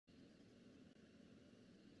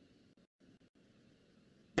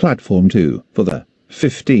Platform 2 for the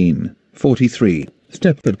 1543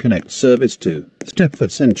 Stepford Connect service to Stepford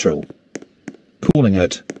Central. Calling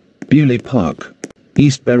at Bewley Park,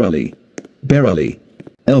 East Berrowley,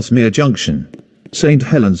 Ellesmere Junction, St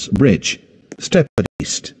Helens Bridge, Stepford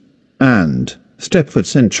East, and Stepford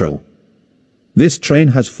Central. This train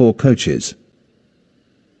has 4 coaches.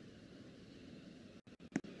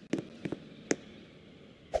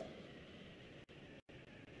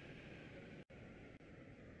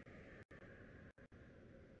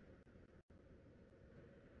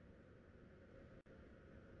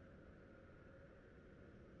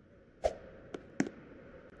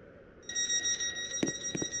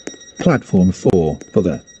 Platform 4 for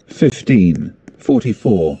the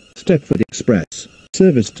 1544 Stepford Express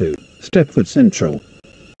service to Stepford Central.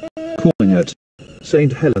 Calling at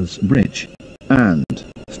St Helens Bridge and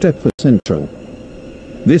Stepford Central.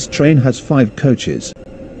 This train has 5 coaches.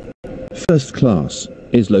 First class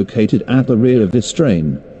is located at the rear of this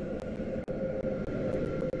train.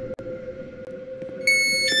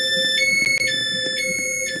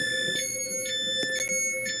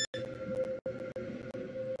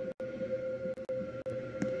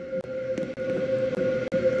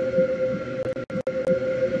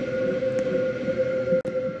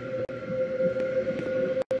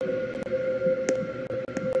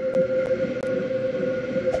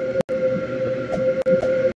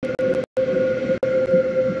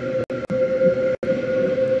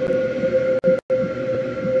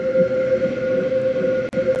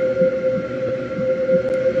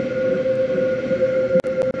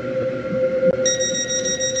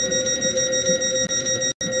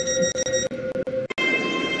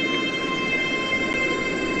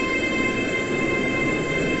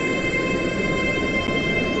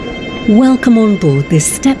 Welcome on board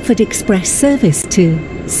this Stepford Express service to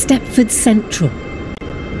Stepford Central.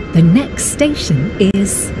 The next station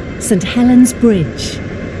is St Helens Bridge.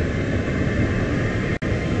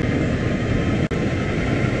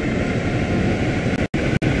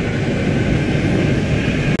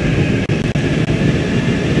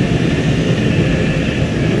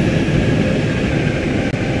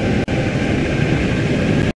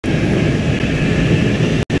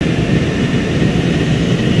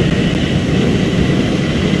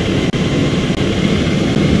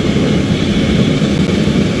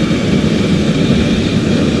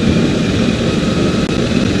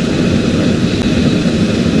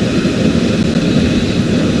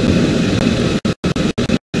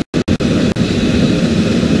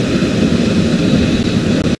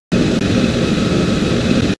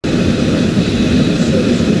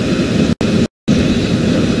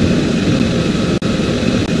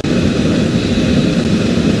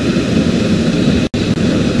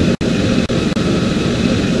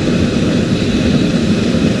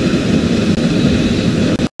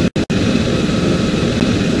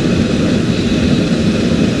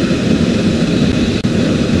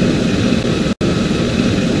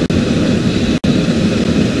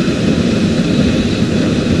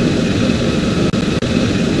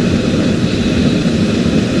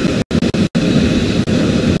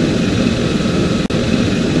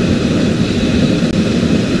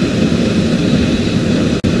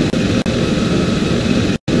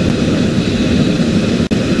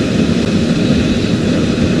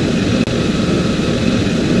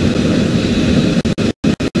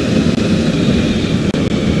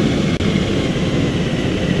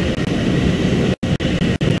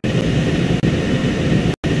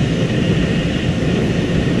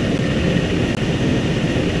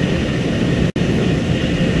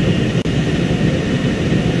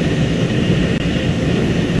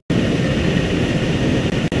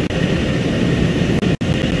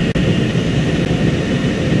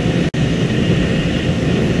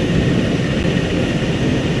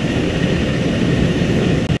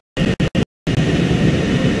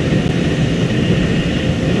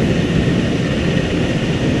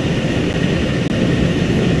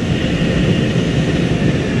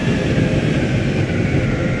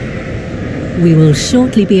 We will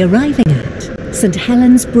shortly be arriving at St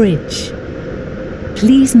Helens Bridge.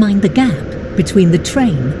 Please mind the gap between the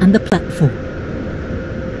train and the platform.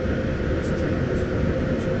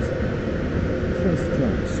 First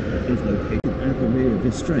class is located at the rear of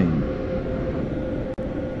this train.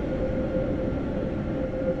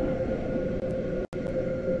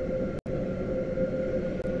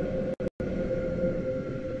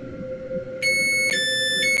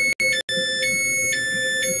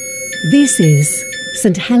 This is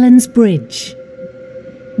St Helens Bridge.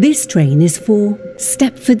 This train is for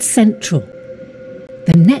Stepford Central.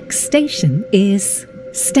 The next station is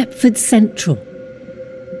Stepford Central.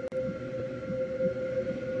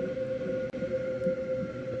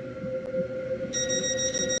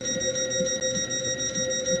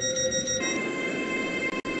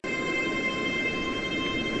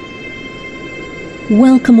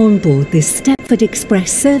 Welcome on board this Stepford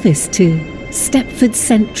Express service to Stepford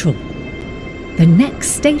Central. The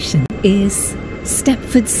next station is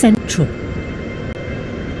Stepford Central.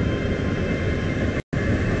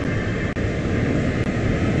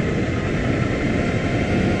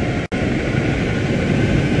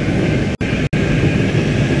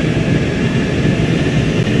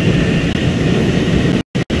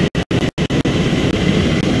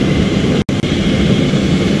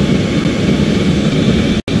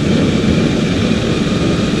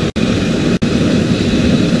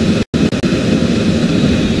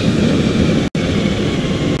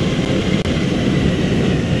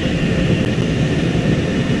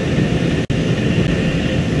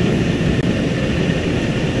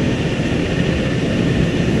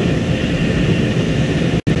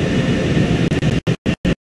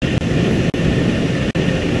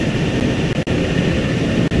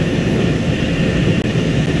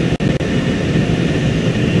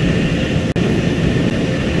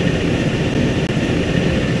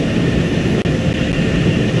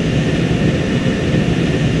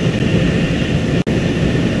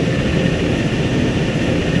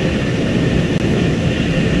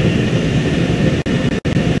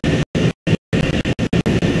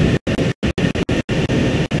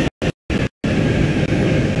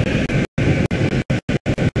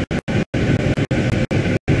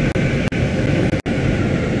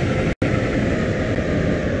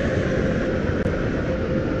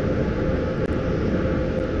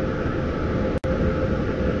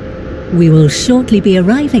 We will shortly be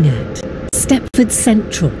arriving at Stepford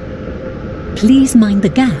Central. Please mind the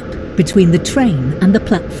gap between the train and the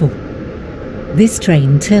platform. This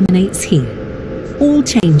train terminates here. All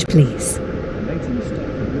change, please.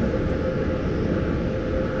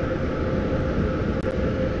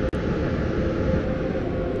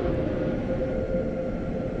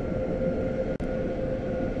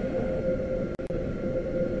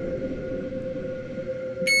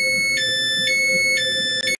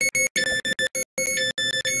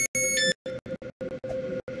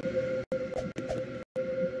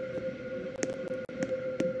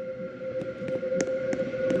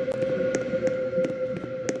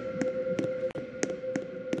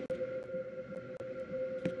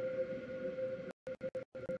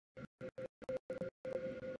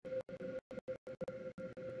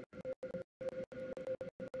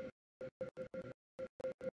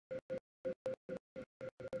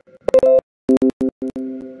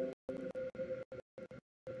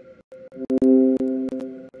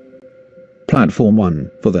 Platform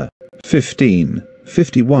 1 for the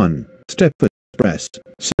 1551 Stepford Express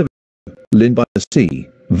service to Lynn by the Sea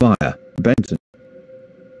via Benton.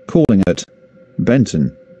 Calling at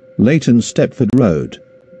Benton, Leighton Stepford Road,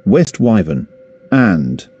 West Wyvern,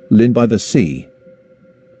 and Lynn by the Sea.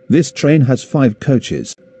 This train has 5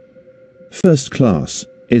 coaches. First class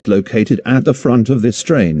is located at the front of this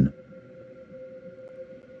train.